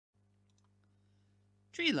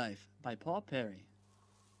Tree Life by Paul Perry.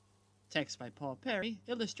 Text by Paul Perry,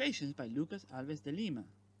 illustrations by Lucas Alves de Lima.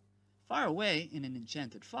 Far away in an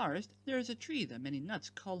enchanted forest, there is a tree that many nuts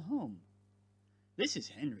call home. This is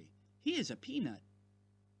Henry. He is a peanut.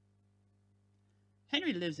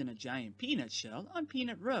 Henry lives in a giant peanut shell on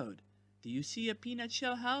Peanut Road. Do you see a peanut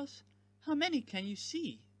shell house? How many can you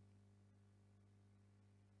see?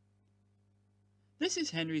 This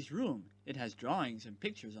is Henry's room. It has drawings and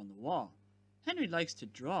pictures on the wall. Henry likes to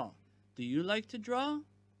draw. Do you like to draw?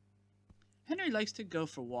 Henry likes to go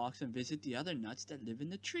for walks and visit the other nuts that live in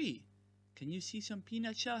the tree. Can you see some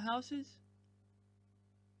peanut shell houses?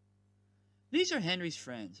 These are Henry's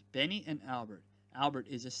friends, Benny and Albert. Albert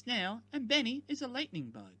is a snail and Benny is a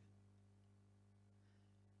lightning bug.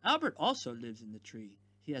 Albert also lives in the tree.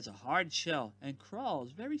 He has a hard shell and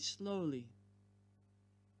crawls very slowly.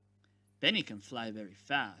 Benny can fly very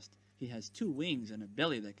fast. He has 2 wings and a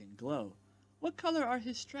belly that can glow. What color are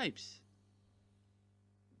his stripes?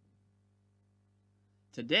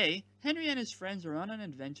 Today, Henry and his friends are on an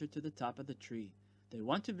adventure to the top of the tree. They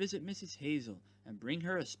want to visit Mrs. Hazel and bring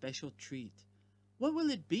her a special treat. What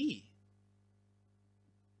will it be?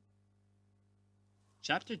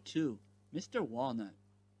 Chapter 2. Mr. Walnut.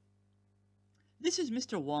 This is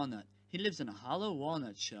Mr. Walnut. He lives in a hollow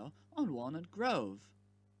walnut shell on Walnut Grove.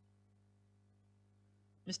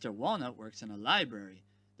 Mr. Walnut works in a library.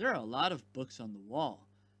 There are a lot of books on the wall.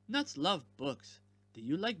 Nuts love books. Do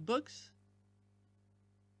you like books?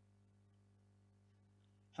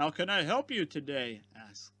 How can I help you today?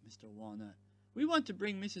 Asks Mr. Walnut. We want to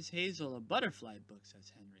bring Mrs. Hazel a butterfly book,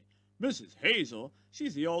 says Henry. Mrs. Hazel?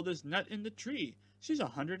 She's the oldest nut in the tree. She's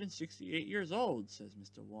 168 years old, says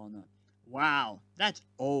Mr. Walnut. Wow, that's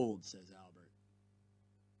old, says Albert.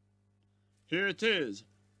 Here it is.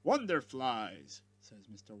 Wonderflies, says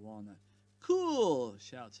Mr. Walnut. Cool,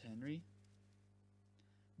 shouts Henry.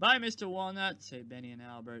 Bye, Mr. Walnut, say Benny and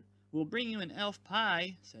Albert. We'll bring you an elf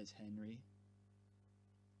pie, says Henry.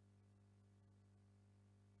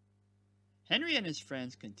 Henry and his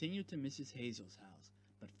friends continue to Mrs. Hazel's house,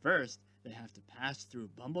 but first they have to pass through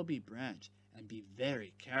Bumblebee Branch and be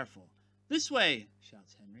very careful. This way,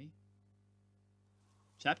 shouts Henry.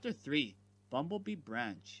 Chapter 3. Bumblebee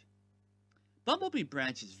Branch. Bumblebee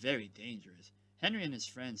Branch is very dangerous. Henry and his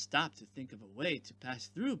friends stop to think of a way to pass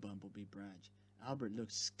through Bumblebee Branch. Albert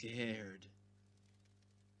looks scared.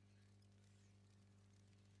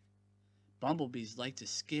 Bumblebees like to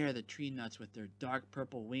scare the tree nuts with their dark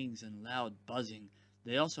purple wings and loud buzzing.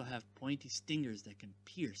 They also have pointy stingers that can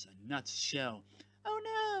pierce a nut's shell. Oh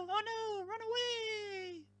no, run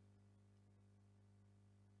away!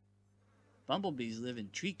 Bumblebees live in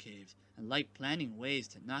tree caves and like planning ways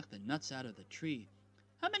to knock the nuts out of the tree.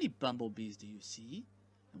 How many bumblebees do you see?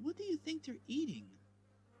 And what do you think they're eating?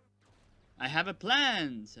 I have a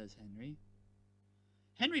plan, says Henry.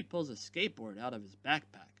 Henry pulls a skateboard out of his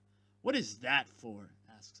backpack. What is that for?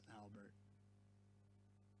 Asks Albert.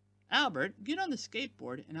 Albert, get on the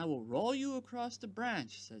skateboard and I will roll you across the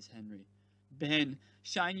branch, says Henry. Ben,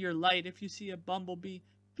 shine your light if you see a bumblebee.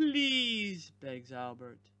 Please, begs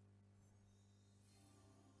Albert.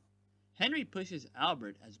 Henry pushes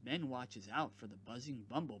Albert as Ben watches out for the buzzing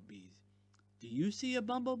bumblebees. Do you see a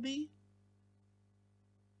bumblebee?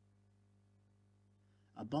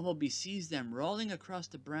 A bumblebee sees them rolling across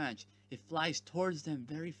the branch. It flies towards them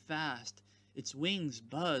very fast. Its wings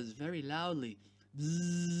buzz very loudly.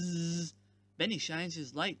 Bzzz! Benny shines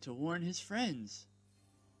his light to warn his friends.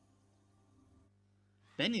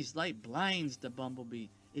 Benny's light blinds the bumblebee.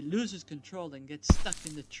 It loses control and gets stuck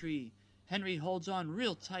in the tree. Henry holds on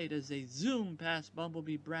real tight as they zoom past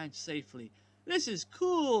Bumblebee Branch safely. This is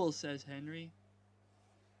cool, says Henry.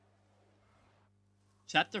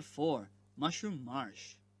 Chapter 4. Mushroom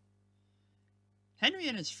Marsh. Henry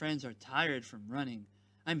and his friends are tired from running.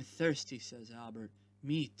 I'm thirsty, says Albert.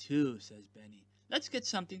 Me too, says Benny. Let's get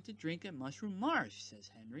something to drink at Mushroom Marsh, says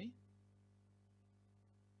Henry.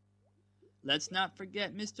 Let's not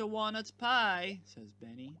forget Mr. Walnut's pie, says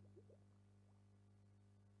Benny.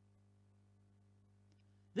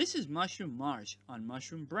 This is Mushroom Marsh on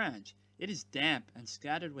Mushroom Branch. It is damp and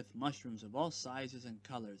scattered with mushrooms of all sizes and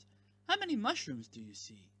colors. How many mushrooms do you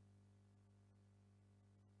see?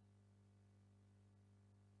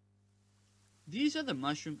 These are the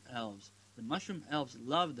mushroom elves. The mushroom elves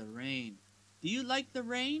love the rain. Do you like the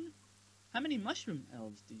rain? How many mushroom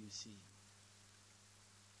elves do you see?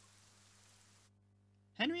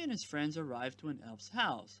 Henry and his friends arrive to an elf's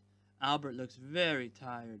house. Albert looks very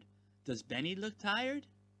tired. Does Benny look tired?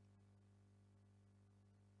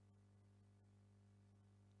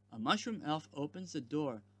 A mushroom elf opens the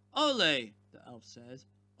door. Ole, the elf says.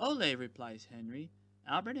 Ole, replies Henry.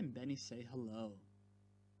 Albert and Benny say hello.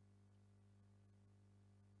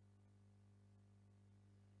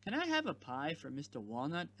 Can I have a pie for Mr.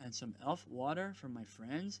 Walnut and some elf water for my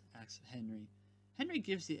friends? Asks Henry. Henry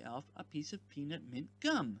gives the elf a piece of peanut mint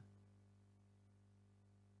gum.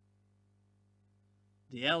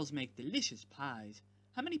 The elves make delicious pies.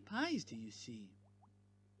 How many pies do you see?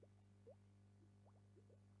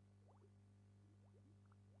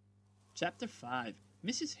 Chapter 5.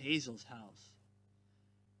 Mrs. Hazel's House.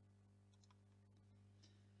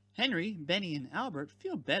 Henry, Benny, and Albert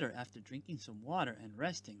feel better after drinking some water and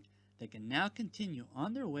resting. They can now continue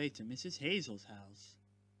on their way to Mrs. Hazel's house.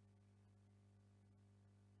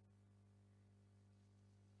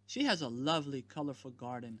 She has a lovely, colorful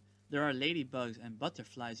garden. There are ladybugs and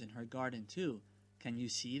butterflies in her garden, too. Can you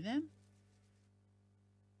see them?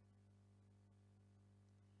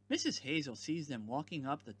 Mrs. Hazel sees them walking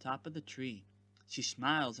up the top of the tree. She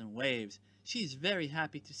smiles and waves. She is very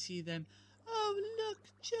happy to see them. Oh, look,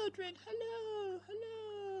 children, hello,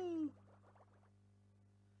 hello.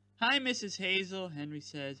 Hi, Mrs. Hazel, Henry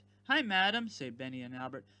says. Hi, madam, say Benny and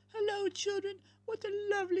Albert. Hello, children, what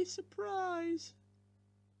a lovely surprise.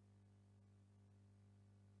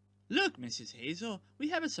 Look, Mrs. Hazel, we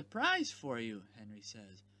have a surprise for you, Henry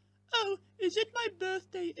says. Oh, is it my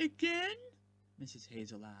birthday again? Mrs.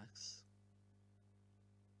 Hazel asks.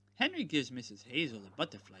 Henry gives Mrs. Hazel a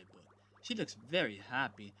butterfly book. She looks very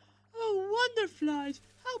happy. Oh, wonderflies!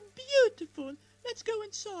 How beautiful! Let's go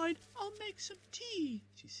inside. I'll make some tea,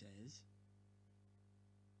 she says.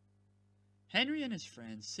 Henry and his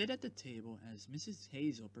friends sit at the table as Mrs.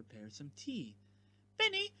 Hazel prepares some tea.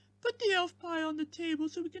 Benny, put the elf pie on the table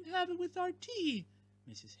so we can have it with our tea,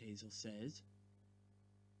 Mrs. Hazel says.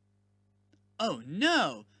 Oh,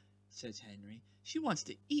 no, says Henry. She wants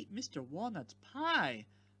to eat Mr. Walnut's pie.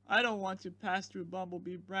 I don't want to pass through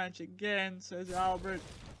Bumblebee Branch again, says Albert.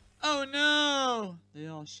 Oh, no, they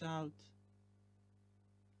all shout.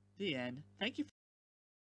 The end. Thank you for